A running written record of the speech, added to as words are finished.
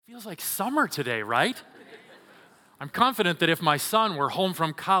Feels like summer today, right? I'm confident that if my son were home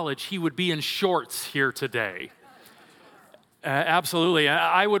from college, he would be in shorts here today. Absolutely.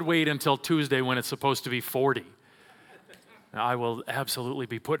 I would wait until Tuesday when it's supposed to be 40. I will absolutely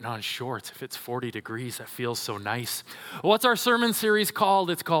be putting on shorts if it's 40 degrees. That feels so nice. What's our sermon series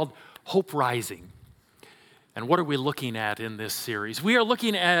called? It's called Hope Rising. And what are we looking at in this series? We are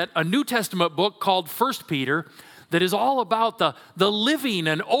looking at a New Testament book called 1 Peter that is all about the living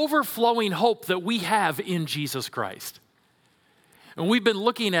and overflowing hope that we have in Jesus Christ. And we've been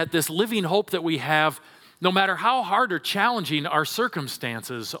looking at this living hope that we have no matter how hard or challenging our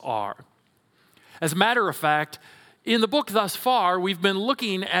circumstances are. As a matter of fact, in the book thus far, we've been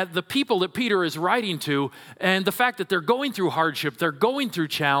looking at the people that Peter is writing to and the fact that they're going through hardship, they're going through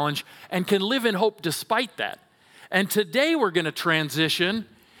challenge, and can live in hope despite that. And today we're going to transition,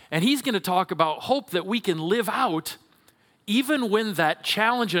 and he's going to talk about hope that we can live out even when that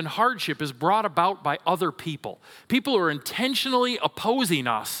challenge and hardship is brought about by other people. People who are intentionally opposing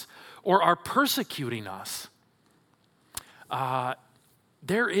us or are persecuting us.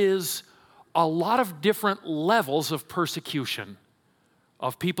 There is a lot of different levels of persecution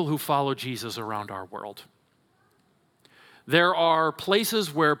of people who follow Jesus around our world. There are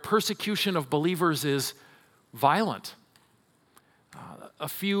places where persecution of believers is violent. A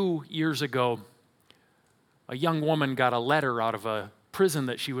few years ago, a young woman got a letter out of a prison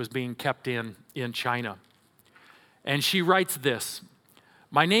that she was being kept in China. And she writes this: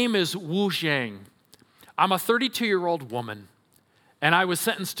 "My name is Wu Zhang. I'm a 32-year-old woman, and I was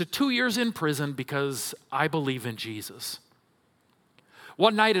sentenced to 2 years in prison because I believe in Jesus.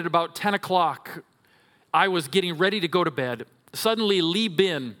 One night at about 10 o'clock, I was getting ready to go to bed. Suddenly, Li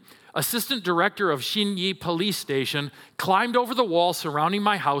Bin, assistant director of Xinyi police station, climbed over the wall surrounding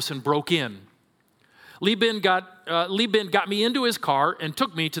my house and broke in. Li Bin got me into his car and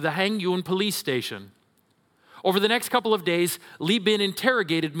took me to the Hangyun police station. Over the next couple of days, Li Bin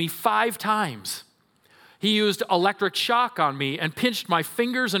interrogated me 5 times. He used electric shock on me and pinched my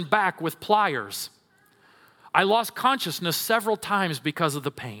fingers and back with pliers. I lost consciousness several times because of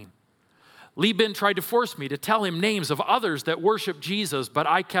the pain. Li Bin tried to force me to tell him names of others that worship Jesus, but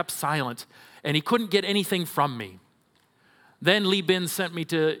I kept silent, and he couldn't get anything from me. Then Li Bin sent me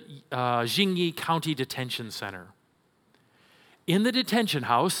to Jingyi County Detention Center. In the detention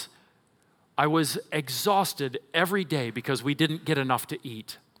house, I was exhausted every day because we didn't get enough to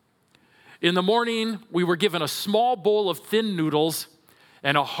eat. In the morning, we were given a small bowl of thin noodles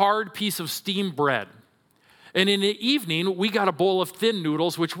and a hard piece of steamed bread. And in the evening, we got a bowl of thin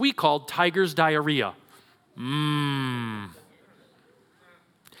noodles, which we called Tiger's Diarrhea. On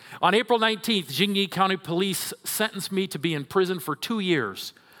April 19th, Jingyi County Police sentenced me to be in prison for 2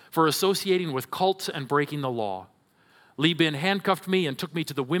 years for associating with cults and breaking the law. Li Bin handcuffed me and took me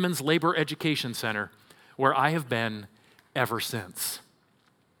to the Women's Labor Education Center, where I have been ever since.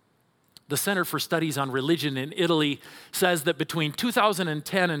 The Center for Studies on Religion in Italy says that between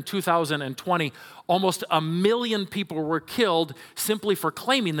 2010 and 2020, almost 1 million people were killed simply for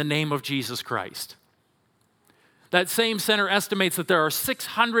claiming the name of Jesus Christ. That same center estimates that there are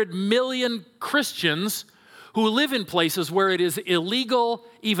 600 million Christians who live in places where it is illegal,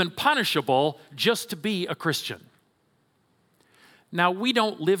 even punishable, just to be a Christian. Now, we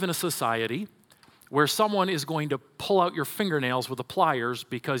don't live in a society where someone is going to pull out your fingernails with the pliers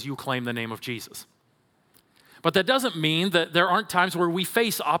because you claim the name of Jesus. But that doesn't mean that there aren't times where we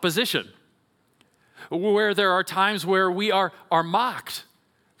face opposition, where there are times where we are mocked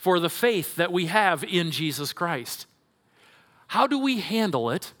for the faith that we have in Jesus Christ. How do we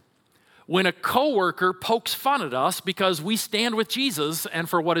handle it when a coworker pokes fun at us because we stand with Jesus and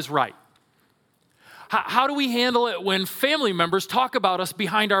for what is right? How do we handle it when family members talk about us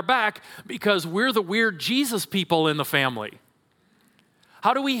behind our back because we're the weird Jesus people in the family?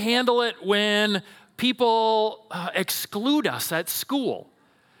 How do we handle it when people exclude us at school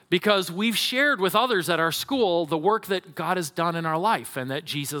because we've shared with others at our school the work that God has done in our life and that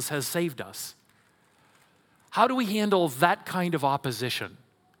Jesus has saved us? How do we handle that kind of opposition?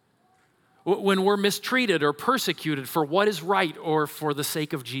 When we're mistreated or persecuted for what is right or for the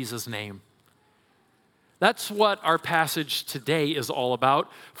sake of Jesus' name? That's what our passage today is all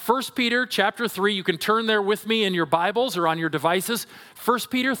about. 1 Peter chapter 3, you can turn there with me in your Bibles or on your devices. 1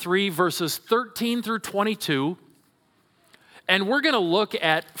 Peter 3, verses 13 through 22. And we're going to look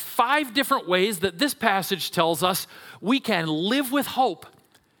at 5 different ways that this passage tells us we can live with hope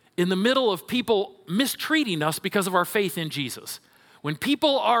in the middle of people mistreating us because of our faith in Jesus. When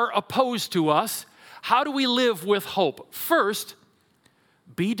people are opposed to us, how do we live with hope? First,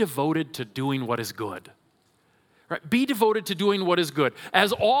 be devoted to doing what is good. Right? Be devoted to doing what is good.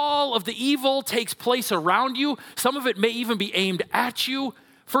 As all of the evil takes place around you, some of it may even be aimed at you.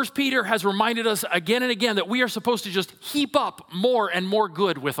 1 Peter has reminded us again and again that we are supposed to just heap up more and more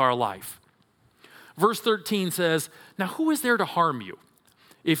good with our life. Verse 13 says, "Now who is there to harm you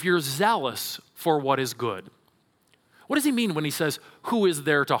if you're zealous for what is good?" What does he mean when he says, "Who is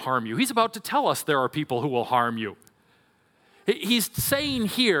there to harm you?" He's about to tell us there are people who will harm you. He's saying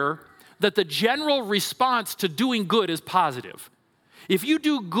here that the general response to doing good is positive. If you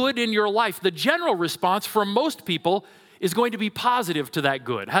do good in your life, the general response from most people is going to be positive to that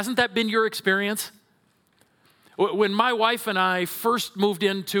good. Hasn't that been your experience? When my wife and I first moved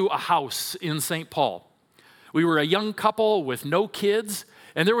into a house in St. Paul, we were a young couple with no kids,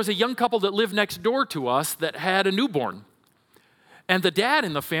 and there was a young couple that lived next door to us that had a newborn. And the dad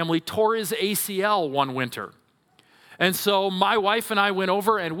in the family tore his ACL one winter. And so my wife and I went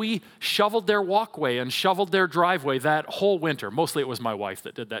over and we shoveled their walkway and shoveled their driveway that whole winter. Mostly it was my wife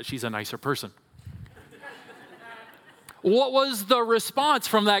that did that. She's a nicer person. What was the response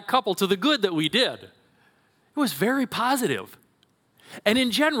from that couple to the good that we did? It was very positive. And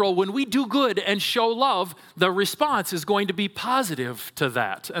in general, when we do good and show love, the response is going to be positive to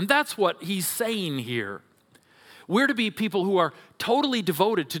that. And that's what he's saying here. We're to be people who are totally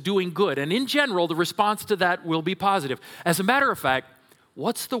devoted to doing good. And in general, the response to that will be positive. As a matter of fact,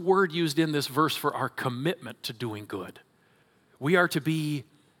 what's the word used in this verse for our commitment to doing good? We are to be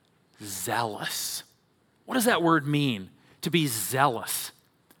zealous. What does that word mean, to be zealous?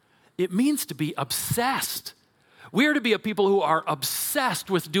 It means to be obsessed. We are to be a people who are obsessed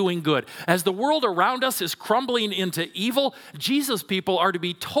with doing good. As the world around us is crumbling into evil, Jesus people are to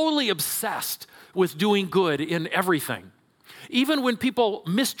be totally obsessed with doing good in everything. Even when people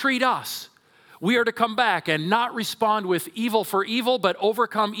mistreat us, we are to come back and not respond with evil for evil, but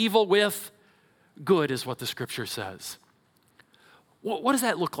overcome evil with good, is what the scripture says. What does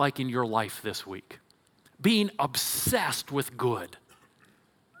that look like in your life this week? Being obsessed with good.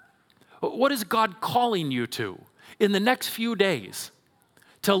 What is God calling you to in the next few days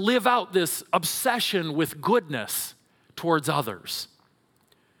to live out this obsession with goodness towards others?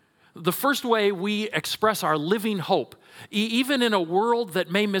 The first way we express our living hope, even in a world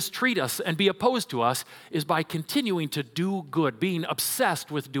that may mistreat us and be opposed to us, is by continuing to do good, being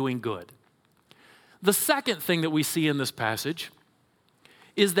obsessed with doing good. The second thing that we see in this passage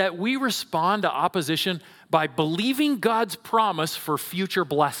is that we respond to opposition by believing God's promise for future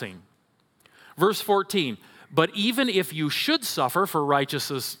blessing. Verse 14, "But even if you should suffer for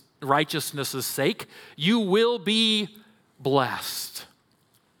righteousness' sake, you will be blessed."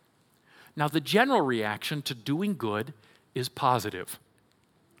 Now, the general reaction to doing good is positive.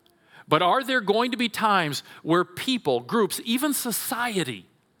 But are there going to be times where people, groups, even society,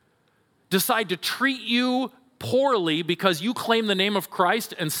 decide to treat you poorly because you claim the name of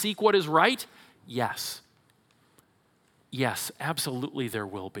Christ and seek what is right? Yes. Yes, absolutely there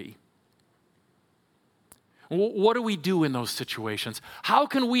will be. What do we do in those situations? How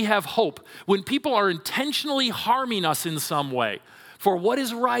can we have hope when people are intentionally harming us in some way for what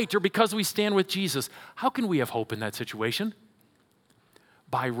is right or because we stand with Jesus? How can we have hope in that situation?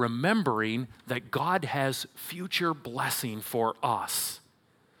 By remembering that God has future blessing for us.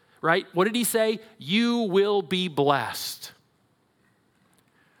 Right? What did he say? You will be blessed.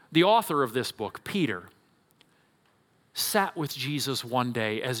 The author of this book, Peter, sat with Jesus one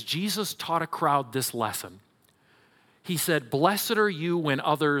day as Jesus taught a crowd this lesson. He said, "Blessed are you when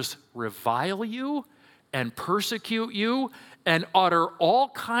others revile you and persecute you and utter all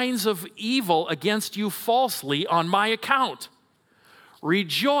kinds of evil against you falsely on my account.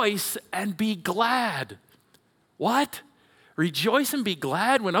 Rejoice and be glad." What? Rejoice and be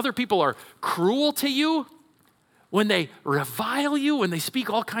glad when other people are cruel to you? When they revile you, when they speak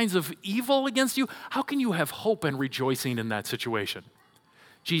all kinds of evil against you? How can you have hope and rejoicing in that situation?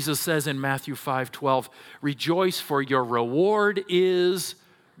 Jesus says in Matthew 5:12, "Rejoice, for your reward is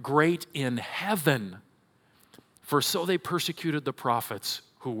great in heaven, for so they persecuted the prophets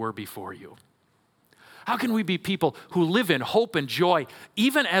who were before you." How can we be people who live in hope and joy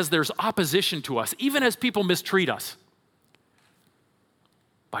even as there's opposition to us, even as people mistreat us?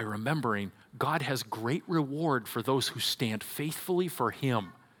 By remembering God has great reward for those who stand faithfully for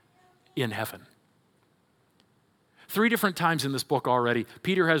him in heaven. 3 different times in this book already,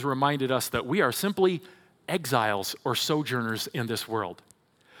 Peter has reminded us that we are simply exiles or sojourners in this world.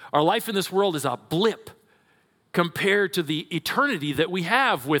 Our life in this world is a blip compared to the eternity that we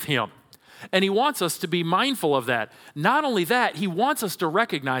have with him. And he wants us to be mindful of that. Not only that, he wants us to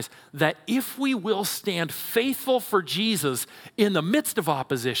recognize that if we will stand faithful for Jesus in the midst of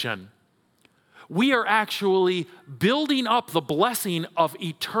opposition, we are actually building up the blessing of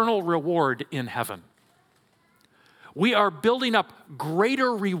eternal reward in heaven. We are building up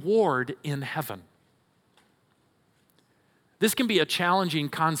greater reward in heaven. This can be a challenging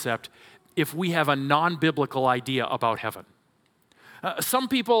concept if we have a non-biblical idea about heaven. Some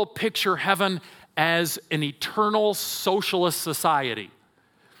people picture heaven as an eternal socialist society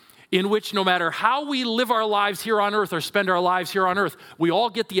in which no matter how we live our lives here on earth or spend our lives here on earth, we all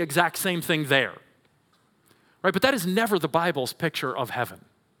get the exact same thing there. Right? But that is never the Bible's picture of heaven.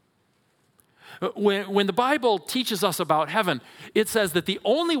 When the Bible teaches us about heaven, it says that the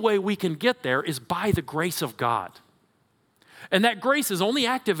only way we can get there is by the grace of God. And that grace is only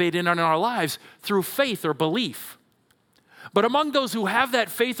activated in our lives through faith or belief. But among those who have that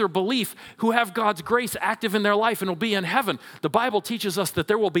faith or belief, who have God's grace active in their life and will be in heaven, the Bible teaches us that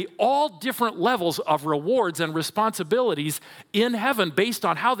there will be all different levels of rewards and responsibilities in heaven based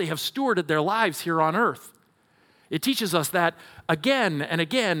on how they have stewarded their lives here on earth. It teaches us that again and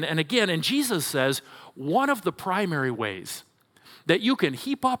again and again. And Jesus says one of the primary ways that you can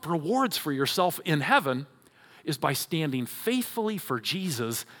heap up rewards for yourself in heaven is by standing faithfully for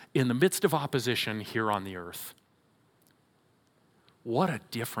Jesus in the midst of opposition here on the earth. What a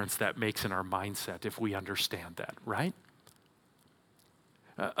difference that makes in our mindset if we understand that, right?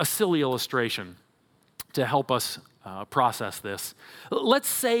 A silly illustration to help us process this. Let's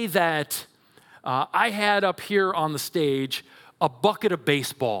say that I had up here on the stage a bucket of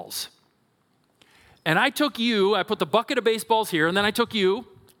baseballs. And I put the bucket of baseballs here, and then I took you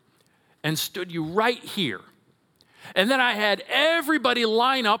and stood you right here. And then I had everybody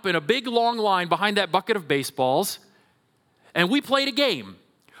line up in a big long line behind that bucket of baseballs. And we played a game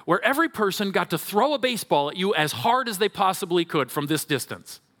where every person got to throw a baseball at you as hard as they possibly could from this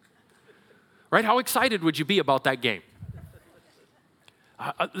distance. Right? How excited would you be about that game?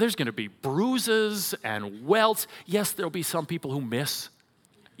 There's going to be bruises and welts. Yes, there'll be some people who miss.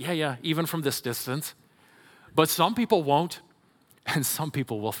 Yeah, even from this distance. But some people won't, and some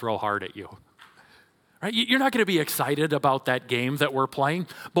people will throw hard at you. Right? You're not going to be excited about that game that we're playing.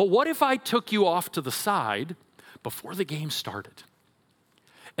 But what if I took you off to the side before the game started,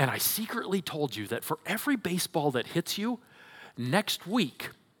 and I secretly told you that for every baseball that hits you, next week,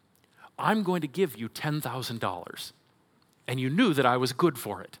 I'm going to give you $10,000. And you knew that I was good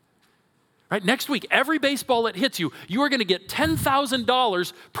for it. Right? Next week, every baseball that hits you, you are going to get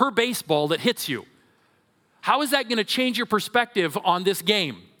 $10,000 per baseball that hits you. How is that going to change your perspective on this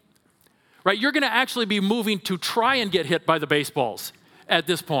game? Right? You're going to actually be moving to try and get hit by the baseballs at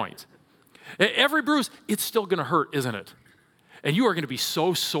this point. Every bruise, it's still going to hurt, isn't it? And you are going to be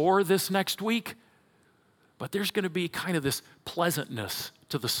so sore this next week, but there's going to be kind of this pleasantness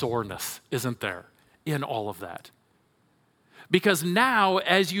to the soreness, isn't there, in all of that? Because now,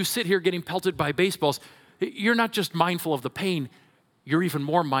 as you sit here getting pelted by baseballs, you're not just mindful of the pain, you're even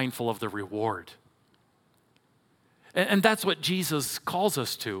more mindful of the reward. And that's what Jesus calls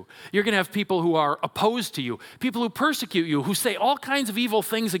us to. You're going to have people who are opposed to you, people who persecute you, who say all kinds of evil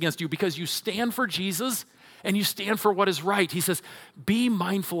things against you because you stand for Jesus and you stand for what is right. He says, be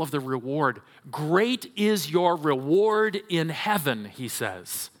mindful of the reward. Great is your reward in heaven, he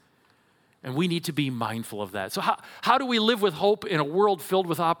says. And we need to be mindful of that. So how do we live with hope in a world filled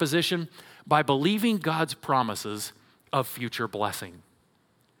with opposition? By believing God's promises of future blessing.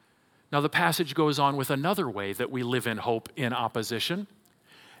 Now, the passage goes on with another way that we live in hope in opposition,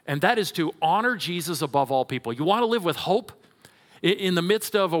 and that is to honor Jesus above all people. You want to live with hope in the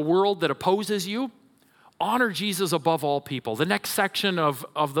midst of a world that opposes you? Honor Jesus above all people. The next section of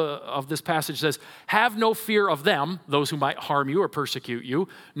this passage says, have no fear of them, those who might harm you or persecute you,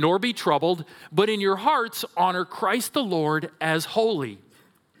 nor be troubled, but in your hearts honor Christ the Lord as holy.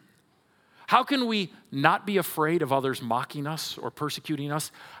 How can we not be afraid of others mocking us or persecuting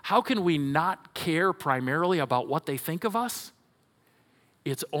us? How can we not care primarily about what they think of us?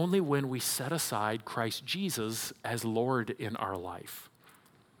 It's only when we set aside Christ Jesus as Lord in our life.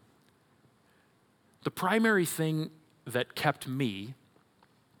 The primary thing that kept me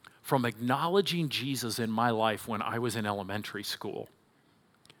from acknowledging Jesus in my life when I was in elementary school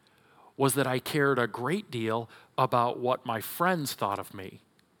was that I cared a great deal about what my friends thought of me.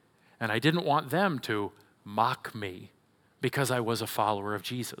 And I didn't want them to mock me because I was a follower of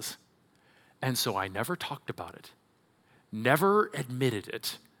Jesus. And so I never talked about it, never admitted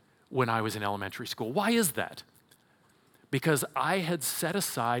it when I was in elementary school. Why is that? Because I had set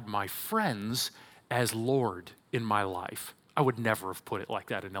aside my friends as Lord in my life. I would never have put it like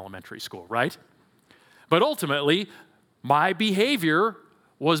that in elementary school, right? But ultimately, my behavior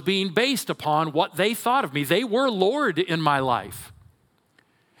was being based upon what they thought of me. They were Lord in my life.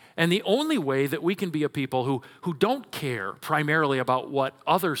 And the only way that we can be a people who don't care primarily about what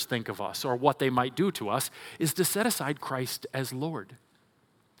others think of us or what they might do to us is to set aside Christ as Lord.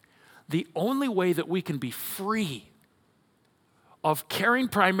 The only way that we can be free of caring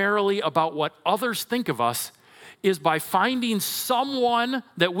primarily about what others think of us is by finding someone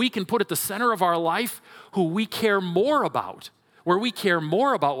that we can put at the center of our life who we care more about, where we care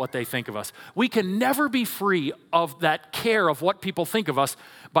more about what they think of us. We can never be free of that care of what people think of us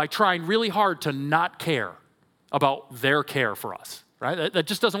by trying really hard to not care about their care for us, right? That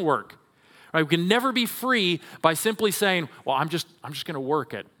just doesn't work. Right? We can never be free by simply saying, well, I'm just going to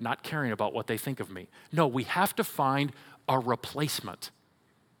work at not caring about what they think of me. No, we have to find a replacement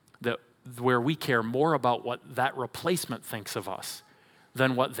where we care more about what that replacement thinks of us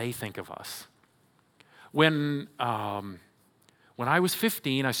than what they think of us. When I was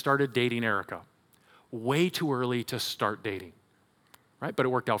 15, I started dating Erica. Way too early to start dating, right? But it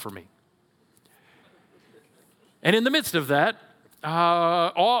worked out for me. And in the midst of that,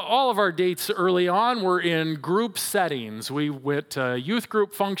 all of our dates early on were in group settings. We went to youth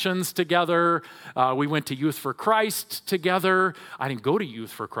group functions together. We went to Youth for Christ together. I didn't go to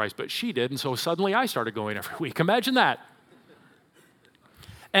Youth for Christ, but she did, and so suddenly I started going every week. Imagine that.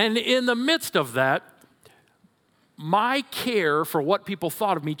 And in the midst of that, my care for what people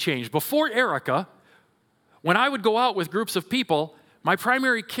thought of me changed. Before Erica, when I would go out with groups of people, my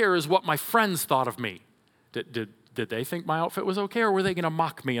primary care is what my friends thought of me. Did they think my outfit was okay, or were they going to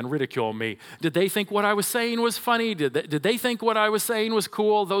mock me and ridicule me? Did they think what I was saying was funny? Did they think what I was saying was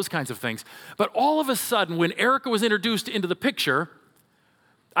cool? Those kinds of things. But all of a sudden, when Erica was introduced into the picture,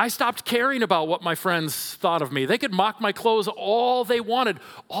 I stopped caring about what my friends thought of me. They could mock my clothes all they wanted.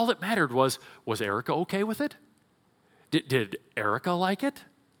 All that mattered was Erica okay with it? Did Erica like it?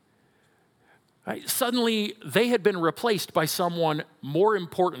 Right? Suddenly, they had been replaced by someone more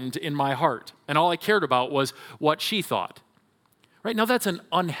important in my heart, and all I cared about was what she thought. Right? Now, that's an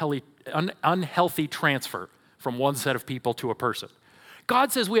unhealthy transfer from one set of people to a person.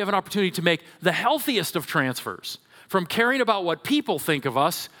 God says we have an opportunity to make the healthiest of transfers, from caring about what people think of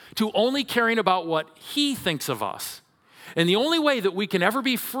us to only caring about what He thinks of us. And the only way that we can ever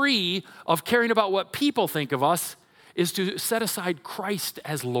be free of caring about what people think of us is to set aside Christ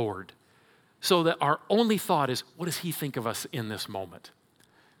as Lord, so that our only thought is, what does He think of us in this moment?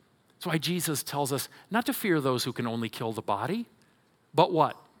 That's why Jesus tells us not to fear those who can only kill the body, but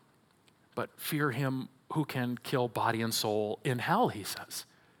what? But fear Him who can kill body and soul in hell, He says.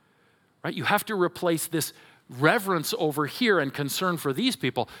 Right? You have to replace this reverence over here and concern for these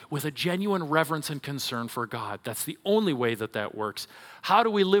people with a genuine reverence and concern for God. That's the only way that works. How do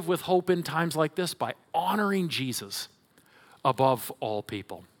we live with hope in times like this? By honoring Jesus above all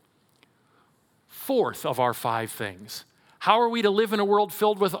people. Fourth of our 5 things. How are we to live in a world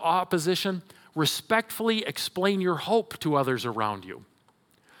filled with opposition? Respectfully explain your hope to others around you.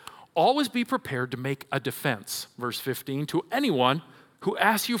 Always be prepared to make a defense, verse 15, to anyone who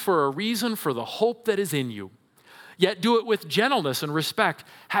asks you for a reason for the hope that is in you. Yet do it with gentleness and respect,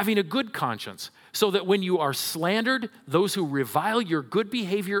 having a good conscience, so that when you are slandered, those who revile your good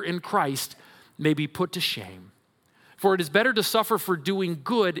behavior in Christ may be put to shame. For it is better to suffer for doing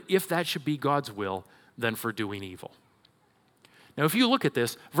good, if that should be God's will, than for doing evil. Now, if you look at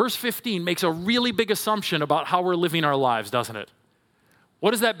this, verse 15 makes a really big assumption about how we're living our lives, doesn't it?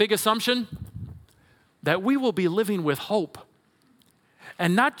 What is that big assumption? That we will be living with hope.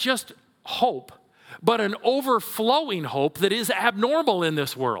 And not just hope, but an overflowing hope that is abnormal in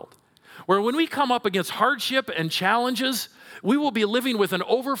this world. Where when we come up against hardship and challenges, we will be living with an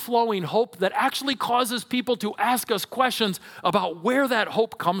overflowing hope that actually causes people to ask us questions about where that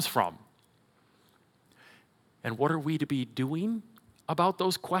hope comes from. And what are we to be doing about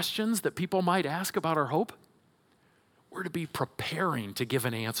those questions that people might ask about our hope? We're to be preparing to give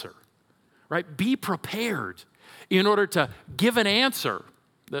an answer, right? Be prepared in order to give an answer.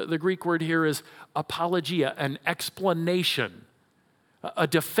 The Greek word here is apologia, an explanation, a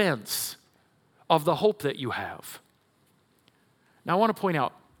defense of the hope that you have. Now, I want to point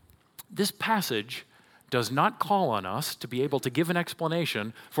out, this passage does not call on us to be able to give an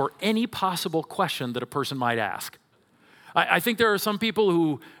explanation for any possible question that a person might ask. I think there are some people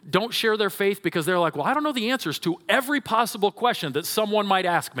who don't share their faith because they're like, well, I don't know the answers to every possible question that someone might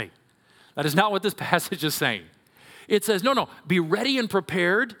ask me. That is not what this passage is saying. It says, no, be ready and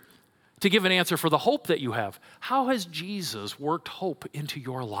prepared to give an answer for the hope that you have. How has Jesus worked hope into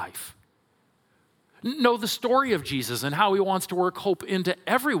your life? Know the story of Jesus and how He wants to work hope into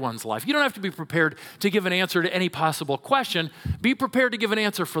everyone's life. You don't have to be prepared to give an answer to any possible question. Be prepared to give an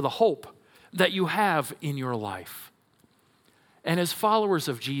answer for the hope that you have in your life. And as followers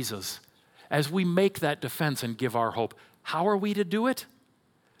of Jesus, as we make that defense and give our hope, how are we to do it?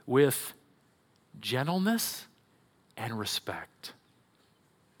 With gentleness and respect.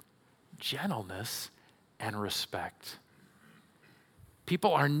 Gentleness and respect.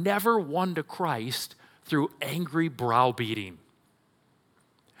 People are never won to Christ through angry browbeating.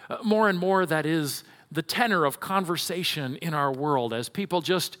 More and more, that is the tenor of conversation in our world as people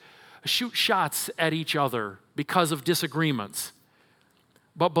just shoot shots at each other because of disagreements.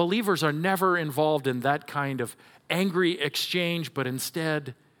 But believers are never involved in that kind of angry exchange, but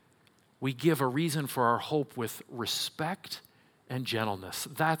instead, we give a reason for our hope with respect and gentleness.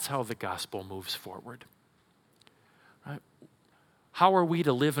 That's how the gospel moves forward. Right? How are we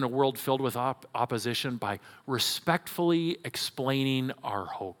to live in a world filled with opposition? By respectfully explaining our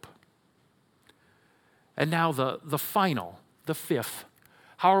hope. And now the fifth.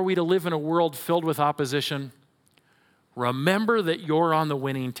 How are we to live in a world filled with opposition? Remember that you're on the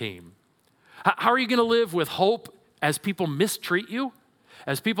winning team. How are you going to live with hope as people mistreat you?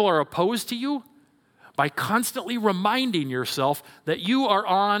 As people are opposed to you? By constantly reminding yourself that you are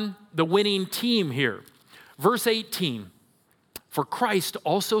on the winning team here. Verse 18, for Christ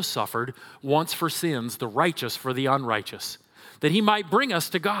also suffered once for sins, the righteous for the unrighteous, that he might bring us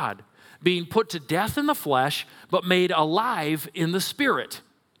to God, being put to death in the flesh, but made alive in the spirit.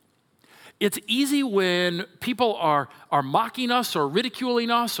 It's easy when people are mocking us or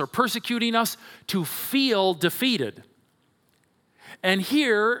ridiculing us or persecuting us to feel defeated. And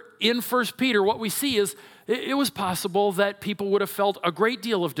here in 1 Peter, what we see is it was possible that people would have felt a great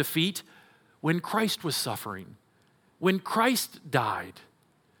deal of defeat when Christ was suffering, when Christ died.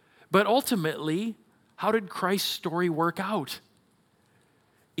 But ultimately, how did Christ's story work out?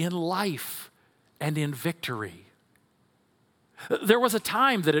 In life and in victory. There was a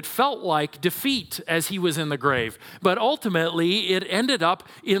time that it felt like defeat as he was in the grave, but ultimately it ended up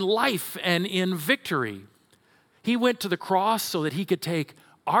in life and in victory. He went to the cross so that he could take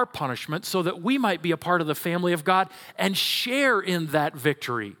our punishment so that we might be a part of the family of God and share in that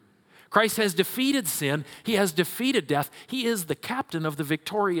victory. Christ has defeated sin. He has defeated death. He is the captain of the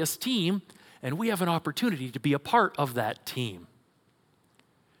victorious team, and we have an opportunity to be a part of that team.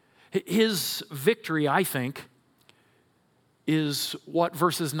 His victory, I think, is what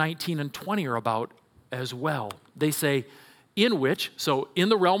verses 19 and 20 are about as well. They say, in which, so in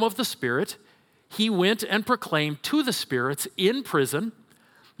the realm of the Spirit, he went and proclaimed to the spirits in prison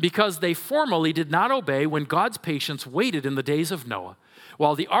because they formerly did not obey when God's patience waited in the days of Noah,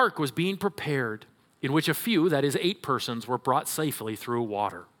 while the ark was being prepared, in which a few, that is 8 persons, were brought safely through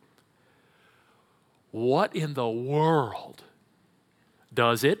water. What in the world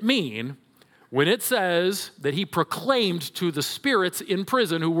does it mean when it says that he proclaimed to the spirits in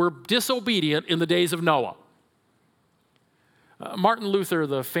prison who were disobedient in the days of Noah? Martin Luther,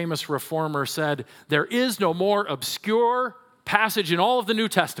 the famous reformer, said, there is no more obscure passage in all of the New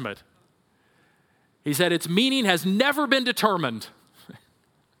Testament. He said, its meaning has never been determined.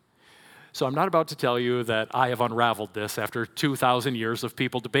 So I'm not about to tell you that I have unraveled this after 2,000 years of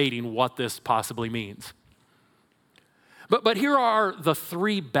people debating what this possibly means. But here are the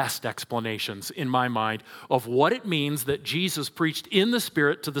 3 best explanations in my mind of what it means that Jesus preached in the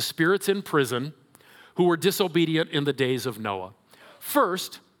Spirit to the spirits in prison who were disobedient in the days of Noah.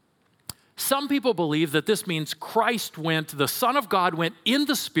 First, some people believe that this means Christ the Son of God went in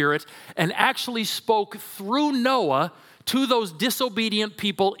the Spirit and actually spoke through Noah to those disobedient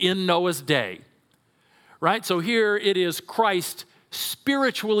people in Noah's day. Right? So here it is Christ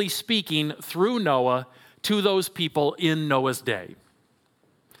spiritually speaking through Noah to those people in Noah's day.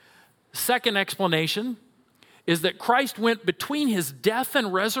 Second explanation is that Christ went between his death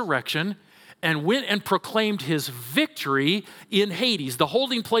and resurrection and went and proclaimed his victory in Hades, the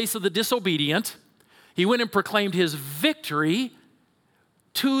holding place of the disobedient. He went and proclaimed his victory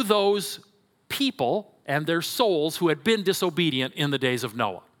to those people and their souls who had been disobedient in the days of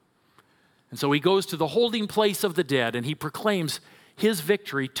Noah. And so he goes to the holding place of the dead and he proclaims his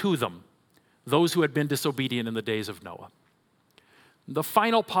victory to them, those who had been disobedient in the days of Noah. The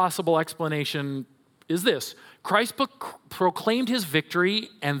final possible explanation is this. Christ proclaimed his victory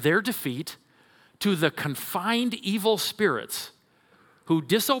and their defeat to the confined evil spirits who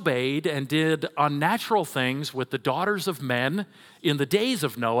disobeyed and did unnatural things with the daughters of men in the days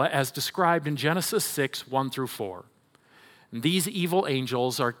of Noah, as described in Genesis 6, 1 through 4. And these evil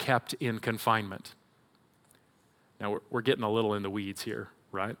angels are kept in confinement. Now, we're getting a little in the weeds here,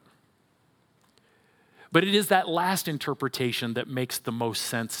 right? But it is that last interpretation that makes the most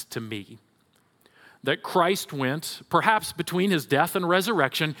sense to me. That Christ went, perhaps between his death and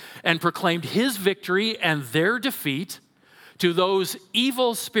resurrection, and proclaimed his victory and their defeat to those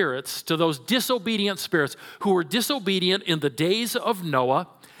evil spirits, to those disobedient spirits who were disobedient in the days of Noah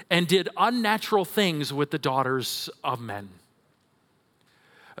and did unnatural things with the daughters of men.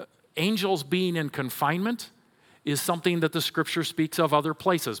 Angels being in confinement is something that the scripture speaks of other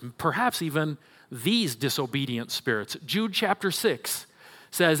places, perhaps even these disobedient spirits. Jude chapter 6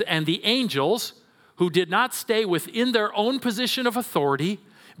 says, "And the angels who did not stay within their own position of authority,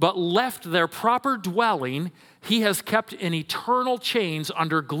 but left their proper dwelling, he has kept in eternal chains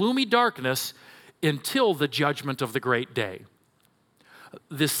under gloomy darkness until the judgment of the great day."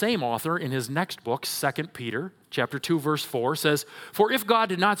 This same author, in his next book, 2 Peter chapter 2, verse 4, says, "For if God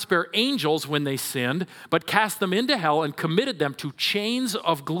did not spare angels when they sinned, but cast them into hell and committed them to chains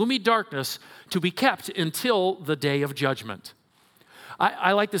of gloomy darkness to be kept until the day of judgment."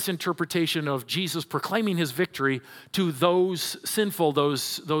 I like this interpretation of Jesus proclaiming his victory to those sinful,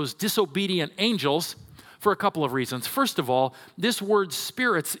 those disobedient angels for a couple of reasons. First of all, this word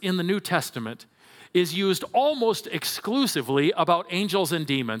spirits in the New Testament is used almost exclusively about angels and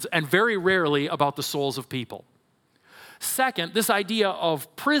demons and very rarely about the souls of people. Second, this idea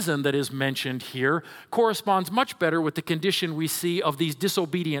of prison that is mentioned here corresponds much better with the condition we see of these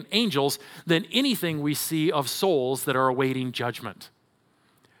disobedient angels than anything we see of souls that are awaiting judgment.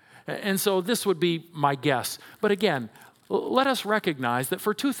 And so this would be my guess. But again, let us recognize that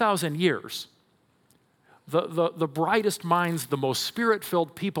for 2,000 years, the brightest minds, the most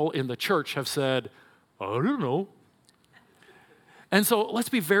spirit-filled people in the church have said, "I don't know." And so let's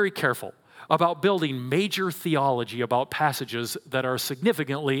be very careful about building major theology about passages that are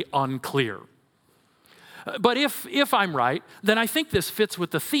significantly unclear. But if I'm right, then I think this fits with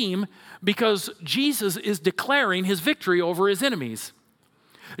the theme because Jesus is declaring his victory over his enemies.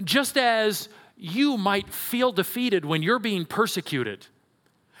 Just as you might feel defeated when you're being persecuted,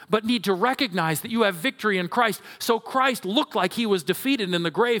 but need to recognize that you have victory in Christ. So Christ looked like he was defeated in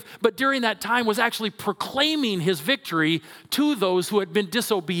the grave, but during that time was actually proclaiming his victory to those who had been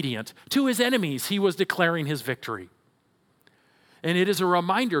disobedient. To his enemies, he was declaring his victory. And it is a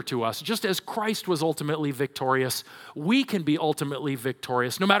reminder to us, just as Christ was ultimately victorious, we can be ultimately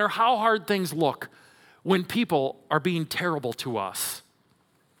victorious, no matter how hard things look when people are being terrible to us.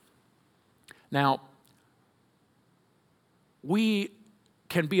 Now, we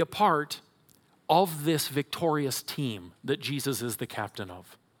can be a part of this victorious team that Jesus is the captain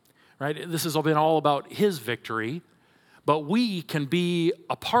of, right? This has been all about his victory, but we can be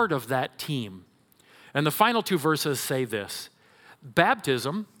a part of that team. And the final two verses say this: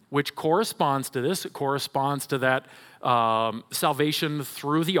 baptism, which corresponds to this, it corresponds to that salvation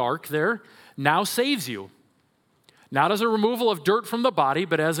through the ark there, now saves you. Not as a removal of dirt from the body,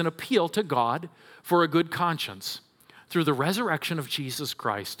 but as an appeal to God for a good conscience through the resurrection of Jesus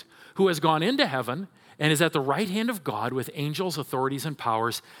Christ, who has gone into heaven and is at the right hand of God with angels, authorities, and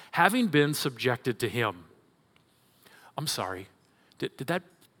powers, having been subjected to him. I'm sorry, did that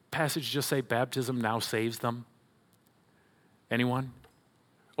passage just say baptism now saves them? Anyone?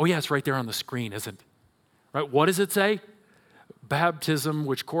 Oh yeah, it's right there on the screen, isn't it? Right, what does it say? Baptism,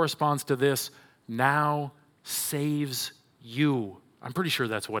 which corresponds to this, now saves you. I'm pretty sure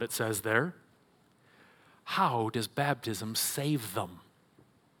that's what it says there. How does baptism save them?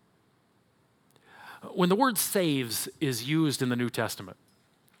 When the word saves is used in the New Testament,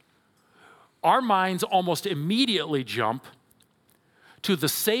 our minds almost immediately jump to the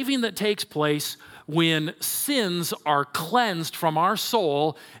saving that takes place when sins are cleansed from our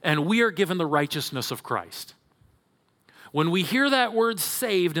soul and we are given the righteousness of Christ. When we hear that word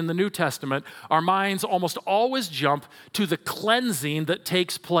saved in the New Testament, our minds almost always jump to the cleansing that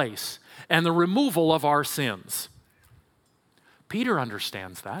takes place and the removal of our sins. Peter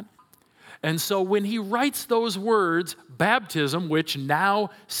understands that. And so when he writes those words, baptism, which now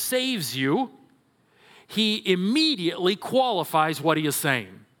saves you, he immediately qualifies what he is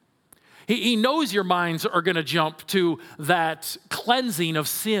saying. He knows your minds are going to jump to that cleansing of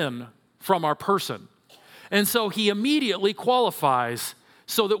sin from our person. And so he immediately qualifies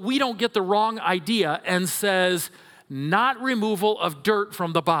so that we don't get the wrong idea and says, not removal of dirt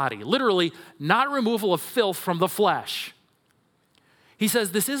from the body. Literally, not removal of filth from the flesh. He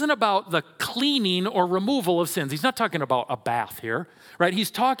says this isn't about the cleaning or removal of sins. He's not talking about a bath here, right?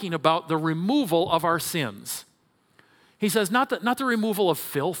 He's talking about the removal of our sins. He says not the removal of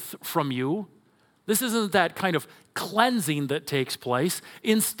filth from you. This isn't that kind of cleansing that takes place.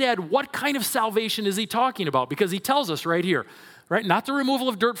 Instead, what kind of salvation is he talking about? Because he tells us right here, right? Not the removal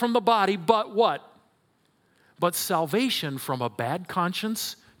of dirt from the body, but what? But salvation from a bad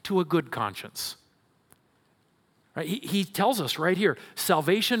conscience to a good conscience. Right? He tells us right here,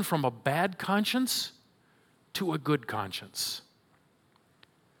 salvation from a bad conscience to a good conscience.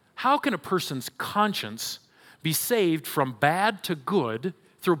 How can a person's conscience be saved from bad to good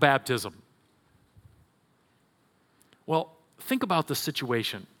through baptism? Well, think about the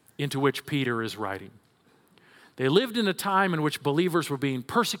situation into which Peter is writing. They lived in a time in which believers were being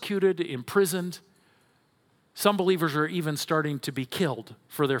persecuted, imprisoned. Some believers are even starting to be killed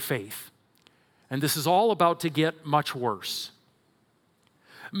for their faith. And this is all about to get much worse.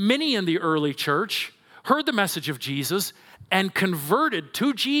 Many in the early church heard the message of Jesus and converted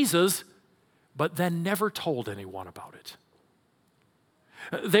to Jesus, but then never told anyone about it.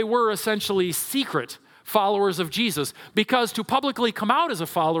 They were essentially secret followers of Jesus, because to publicly come out as a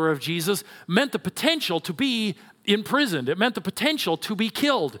follower of Jesus meant the potential to be imprisoned. It meant the potential to be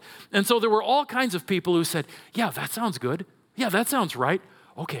killed. And so there were all kinds of people who said, yeah, that sounds good. Yeah, that sounds right.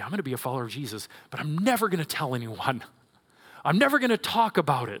 Okay, I'm going to be a follower of Jesus, but I'm never going to tell anyone. I'm never going to talk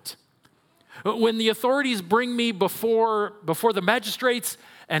about it. When the authorities bring me before the magistrates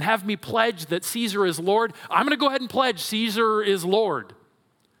and have me pledge that Caesar is Lord, I'm going to go ahead and pledge Caesar is Lord,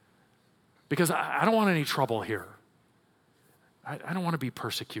 because I don't want any trouble here. I don't want to be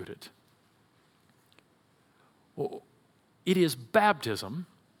persecuted. Well, it is baptism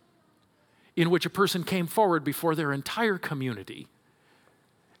in which a person came forward before their entire community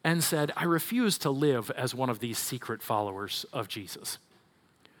and said, I refuse to live as one of these secret followers of Jesus.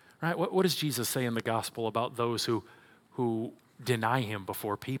 Right? What does Jesus say in the gospel about those who deny him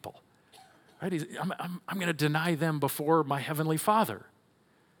before people? Right? I'm going to deny them before my heavenly Father.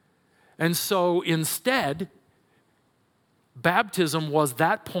 And so instead, baptism was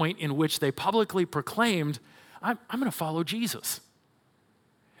that point in which they publicly proclaimed, I'm going to follow Jesus.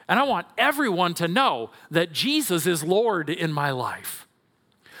 And I want everyone to know that Jesus is Lord in my life.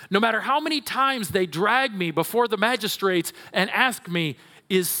 No matter how many times they drag me before the magistrates and ask me,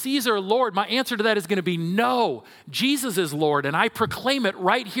 is Caesar Lord? My answer to that is going to be no. Jesus is Lord, and I proclaim it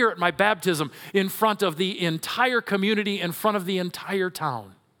right here at my baptism in front of the entire community, in front of the entire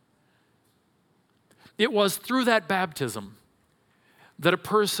town. It was through that baptism that a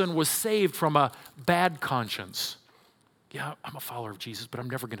person was saved from a bad conscience. Yeah, I'm a follower of Jesus, but I'm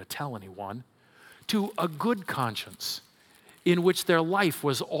never going to tell anyone. To a good conscience in which their life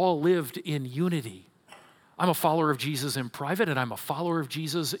was all lived in unity. I'm a follower of Jesus in private, and I'm a follower of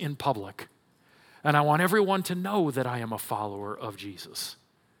Jesus in public. And I want everyone to know that I am a follower of Jesus.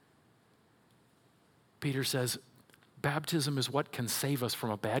 Peter says, baptism is what can save us from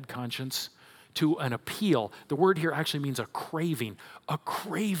a bad conscience to an appeal. The word here actually means a craving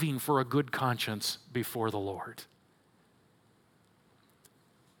for a good conscience before the Lord.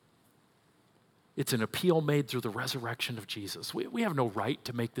 It's an appeal made through the resurrection of Jesus. We have no right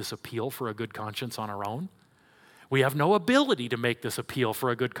to make this appeal for a good conscience on our own. We have no ability to make this appeal for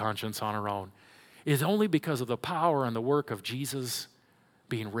a good conscience on our own. It is only because of the power and the work of Jesus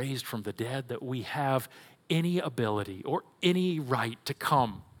being raised from the dead that we have any ability or any right to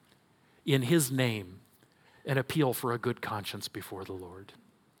come in his name and appeal for a good conscience before the Lord.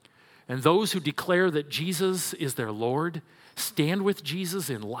 And those who declare that Jesus is their Lord stand with Jesus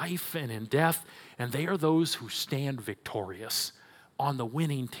in life and in death, and they are those who stand victorious on the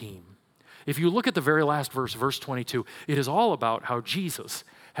winning team. If you look at the very last verse, verse 22, it is all about how Jesus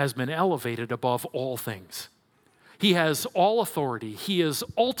has been elevated above all things. He has all authority. He is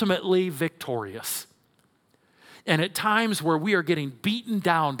ultimately victorious. And at times where we are getting beaten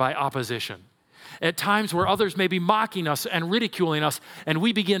down by opposition, at times where others may be mocking us and ridiculing us, and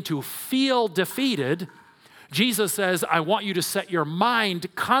we begin to feel defeated, Jesus says, I want you to set your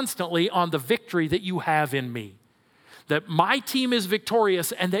mind constantly on the victory that you have in me. That my team is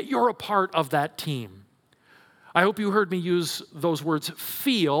victorious and that you're a part of that team. I hope you heard me use those words,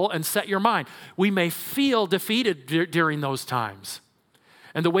 feel and set your mind. We may feel defeated during those times.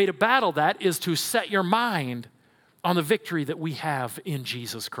 And the way to battle that is to set your mind on the victory that we have in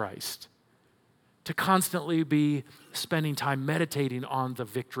Jesus Christ. To constantly be spending time meditating on the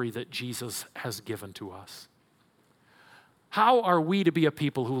victory that Jesus has given to us. How are we to be a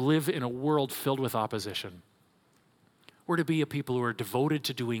people who live in a world filled with opposition? We're to be a people who are devoted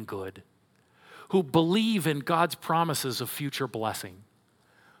to doing good, who believe in God's promises of future blessing,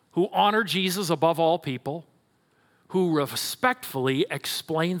 who honor Jesus above all people, who respectfully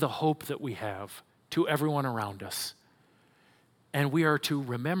explain the hope that we have to everyone around us. And we are to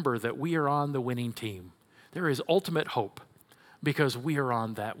remember that we are on the winning team. There is ultimate hope because we are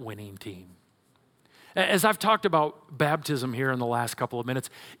on that winning team. As I've talked about baptism here in the last couple of minutes,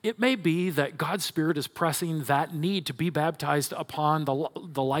 it may be that God's Spirit is pressing that need to be baptized upon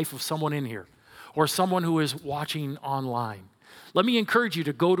the life of someone in here or someone who is watching online. Let me encourage you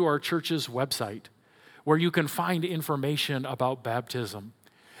to go to our church's website where you can find information about baptism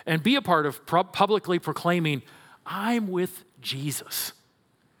and be a part of publicly proclaiming, I'm with Jesus.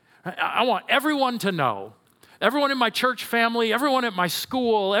 I want everyone to know, everyone in my church family, everyone at my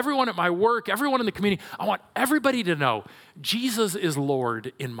school, everyone at my work, everyone in the community, I want everybody to know Jesus is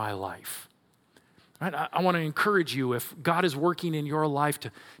Lord in my life. Right? I want to encourage you, if God is working in your life,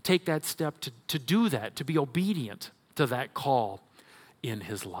 to take that step to do that, to be obedient to that call in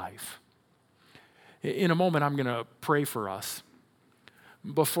his life. In a moment, I'm going to pray for us.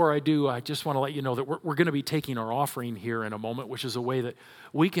 Before I do, I just want to let you know that we're going to be taking our offering here in a moment, which is a way that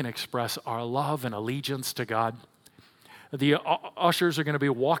we can express our love and allegiance to God. The ushers are going to be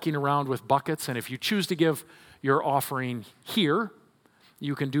walking around with buckets, and if you choose to give your offering here,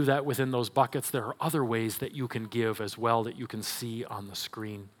 you can do that within those buckets. There are other ways that you can give as well that you can see on the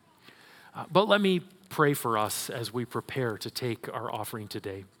screen. But let me pray for us as we prepare to take our offering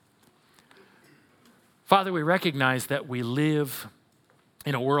today. Father, we recognize that we live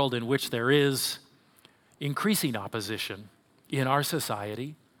in a world in which there is increasing opposition in our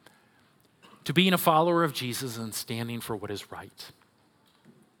society to being a follower of Jesus and standing for what is right.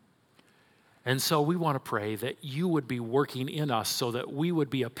 And so we want to pray that you would be working in us so that we would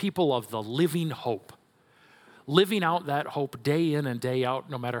be a people of the living hope, living out that hope day in and day out,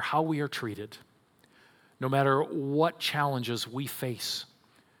 no matter how we are treated, no matter what challenges we face,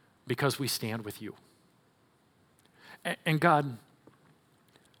 because we stand with you. And God,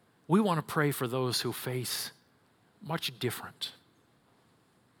 we want to pray for those who face much different,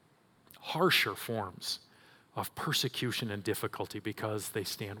 harsher forms of persecution and difficulty because they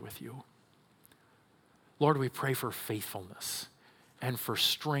stand with you. Lord, we pray for faithfulness and for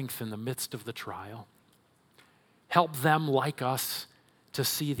strength in the midst of the trial. Help them, like us, to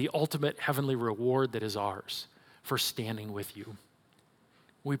see the ultimate heavenly reward that is ours for standing with you.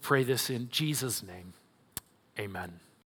 We pray this in Jesus' name. Amen.